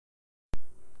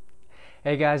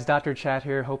Hey guys, Dr. Chat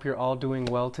here. Hope you're all doing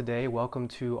well today. Welcome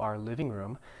to our living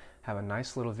room. Have a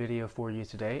nice little video for you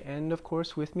today. And of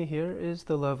course, with me here is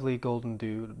the lovely golden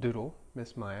doodle,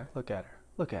 Miss Maya. Look at her.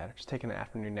 Look at her. She's taking an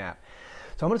afternoon nap.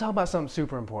 So I'm going to talk about something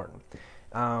super important.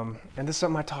 And this is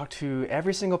something I talk to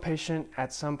every single patient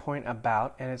at some point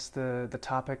about, and it's the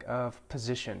topic of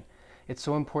position. It's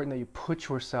so important that you put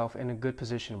yourself in a good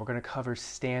position. We're going to cover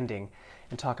standing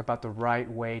and talk about the right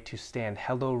way to stand.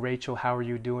 Hello, Rachel. How are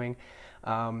you doing?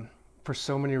 For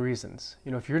so many reasons.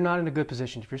 You know, if you're not in a good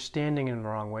position, if you're standing in the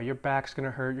wrong way, your back's going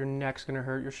to hurt, your neck's going to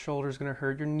hurt, your shoulder's going to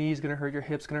hurt, your knee's going to hurt, your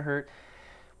hip's going to hurt.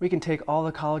 We can take all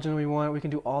the collagen we want, we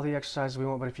can do all the exercises we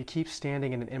want, but if you keep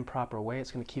standing in an improper way, it's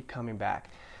going to keep coming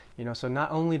back. You know, so not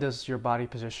only does your body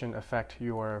position affect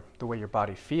the way your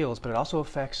body feels, but it also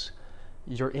affects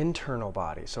your internal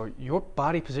body. So your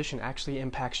body position actually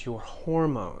impacts your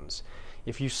hormones.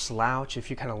 If you slouch,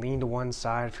 if you kind of lean to one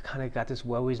side, if you kind of got this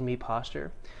woe is me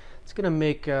posture, it's going to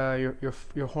make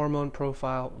your hormone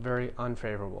profile very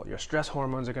unfavorable. Your stress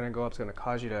hormones are going to go up. It's going to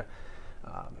cause you to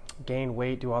gain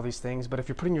weight, do all these things. But if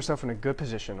you're putting yourself in a good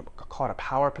position, called a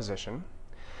power position,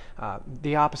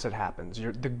 the opposite happens.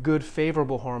 The good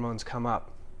favorable hormones come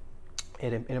up.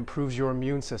 It improves your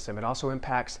immune system. It also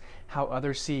impacts how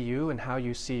others see you and how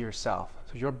you see yourself.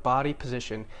 So your body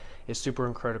position is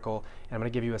super critical, and I'm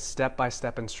going to give you a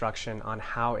step-by-step instruction on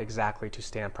how exactly to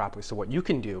stand properly. So what you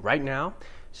can do right now,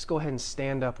 just go ahead and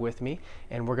stand up with me,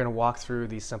 and we're going to walk through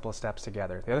these simple steps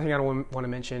together. The other thing I want to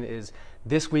mention is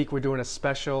this week we're doing a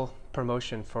special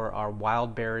promotion for our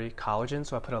Wild Berry Collagen,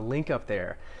 so I put a link up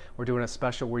there. We're doing a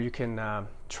special where you can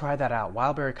try that out.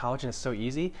 Wild Berry Collagen is so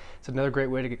easy. It's another great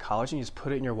way to get collagen. You just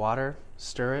put it in your water,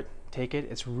 stir it, take it.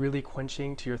 It's really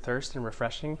quenching to your thirst and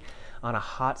refreshing on a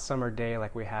hot summer day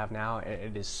like we have now.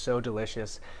 It is so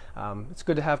delicious. It's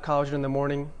good to have collagen in the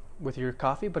morning with your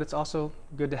coffee, but it's also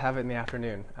good to have it in the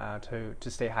afternoon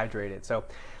to stay hydrated. So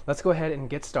let's go ahead and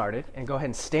get started and go ahead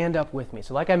and stand up with me.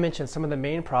 So like I mentioned, some of the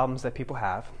main problems that people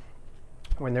have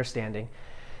when they're standing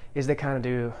is they kind of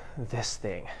do this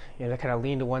thing. You know, they kind of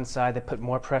lean to one side, they put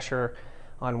more pressure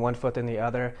on one foot than the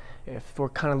other. If we're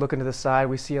kind of looking to the side,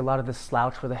 we see a lot of the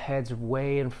slouch where the head's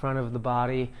way in front of the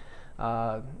body.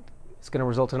 It's going to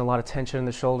result in a lot of tension in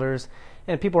the shoulders.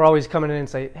 And people are always coming in and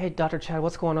say, hey, Dr. Chad,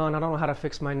 what's going on? I don't know how to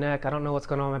fix my neck. I don't know what's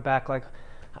going on in my back. Like,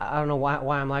 I don't know why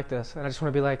I'm like this. And I just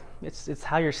want to be like, it's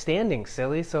how you're standing,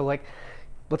 silly. So like,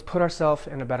 let's put ourselves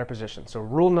in a better position. So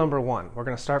rule number one, we're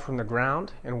going to start from the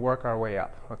ground and work our way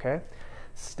up, okay?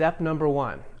 Step number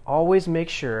one, always make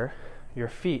sure your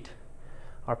feet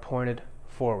are pointed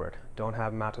forward. Don't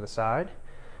have them out to the side.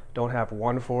 Don't have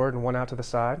one forward and one out to the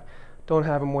side. Don't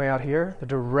have them way out here. They're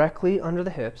directly under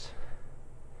the hips,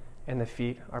 and the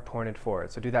feet are pointed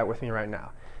forward. So do that with me right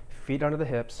now. Feet under the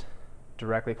hips,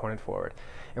 directly pointed forward.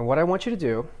 And what I want you to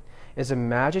do is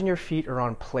imagine your feet are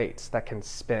on plates that can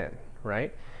spin,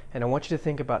 right? And I want you to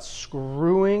think about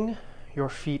screwing your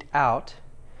feet out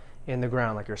in the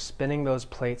ground, like you're spinning those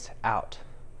plates out.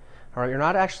 All right, you're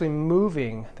not actually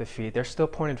moving the feet. They're still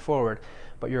pointed forward,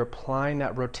 but you're applying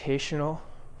that rotational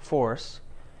force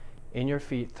in your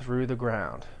feet through the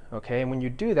ground, okay? And when you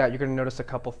do that, you're going to notice a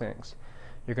couple things.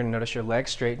 You're going to notice your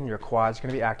legs straighten, your quads are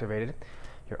going to be activated.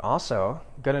 You're also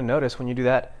going to notice when you do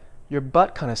that, your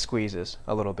butt kind of squeezes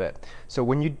a little bit. So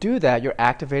when you do that, you're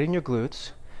activating your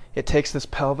glutes. It takes this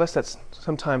pelvis that's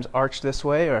sometimes arched this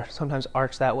way or sometimes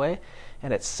arched that way,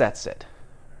 and it sets it,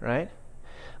 right?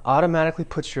 Automatically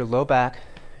puts your low back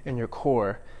and your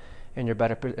core in a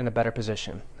better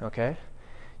position, okay?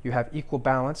 You have equal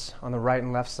balance on the right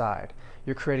and left side.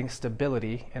 You're creating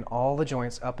stability in all the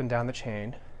joints up and down the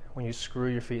chain when you screw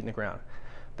your feet in the ground.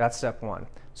 That's step one.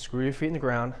 Screw your feet in the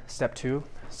ground. Step two,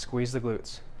 squeeze the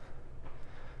glutes.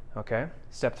 Okay?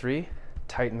 Step three,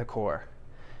 tighten the core.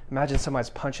 Imagine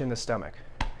somebody's punching the stomach,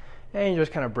 and you're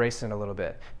just kind of bracing it a little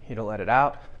bit. You don't let it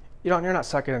out. You're not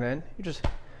sucking it in. You're just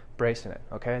bracing it.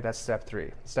 Okay? That's step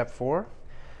three. Step four,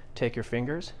 take your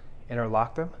fingers,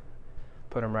 interlock them,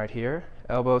 put them right here,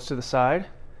 elbows to the side,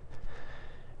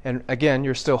 and again,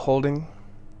 you're still holding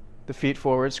the feet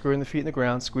forward, screwing the feet in the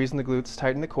ground, squeezing the glutes,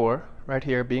 tighten the core, right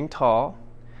here, being tall.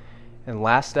 And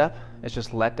last step is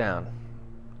just let down.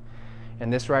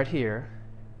 And this right here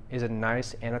is a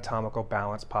nice anatomical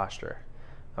balance posture.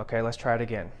 Okay, let's try it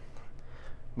again.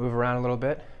 Move around a little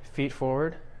bit, feet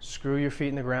forward, screw your feet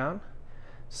in the ground,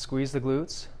 squeeze the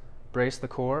glutes, brace the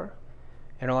core,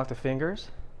 interlock the fingers,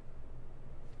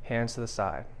 hands to the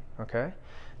side, okay?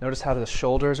 Notice how the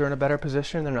shoulders are in a better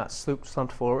position. They're not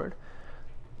slumped forward.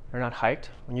 They're not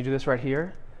hiked. When you do this right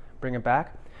here, bring it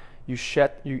back. You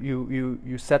set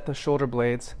the shoulder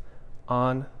blades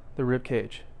on the rib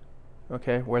cage,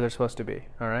 okay, where they're supposed to be,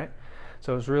 all right?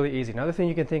 So it's really easy. Another thing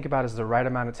you can think about is the right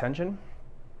amount of tension.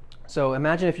 So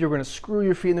imagine if you're going to screw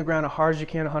your feet in the ground as hard as you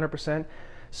can, 100%,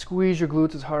 squeeze your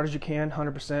glutes as hard as you can,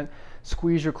 100%,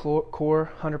 squeeze your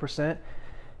core, 100%.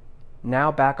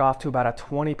 Now back off to about a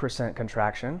 20%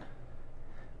 contraction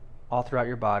all throughout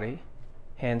your body,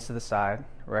 hands to the side,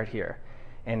 right here.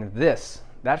 And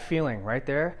that feeling right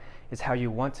there is how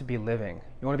you want to be living.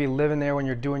 You want to be living there when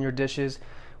you're doing your dishes,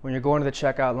 when you're going to the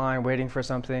checkout line, waiting for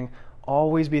something.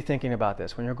 Always be thinking about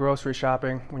this. When you're grocery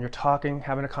shopping, when you're talking,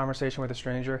 having a conversation with a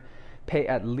stranger, pay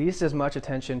at least as much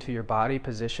attention to your body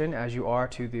position as you are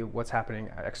to what's happening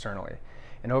externally.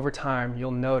 And over time,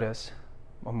 you'll notice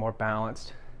a more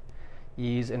balanced,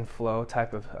 ease and flow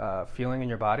type of feeling in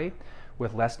your body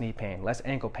with less knee pain, less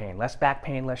ankle pain, less back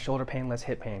pain, less shoulder pain, less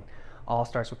hip pain. All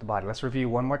starts with the body. Let's review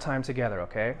one more time together,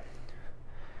 okay?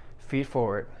 Feet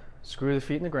forward, screw the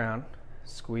feet in the ground,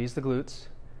 squeeze the glutes,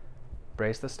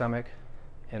 brace the stomach,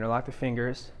 interlock the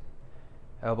fingers,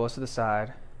 elbows to the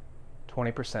side,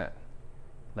 20%.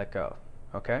 Let go,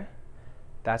 okay?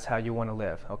 That's how you want to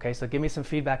live, okay? So give me some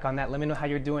feedback on that. Let me know how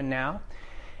you're doing now,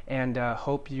 and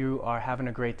hope you are having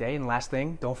a great day. And last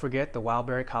thing, don't forget the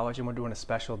Wildberry Collagen. We're doing a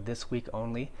special this week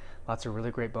only. Lots of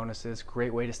really great bonuses,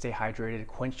 great way to stay hydrated,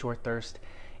 quench your thirst,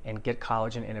 and get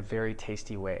collagen in a very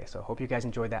tasty way. So I hope you guys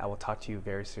enjoyed that. I will talk to you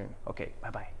very soon. Okay,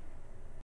 bye-bye.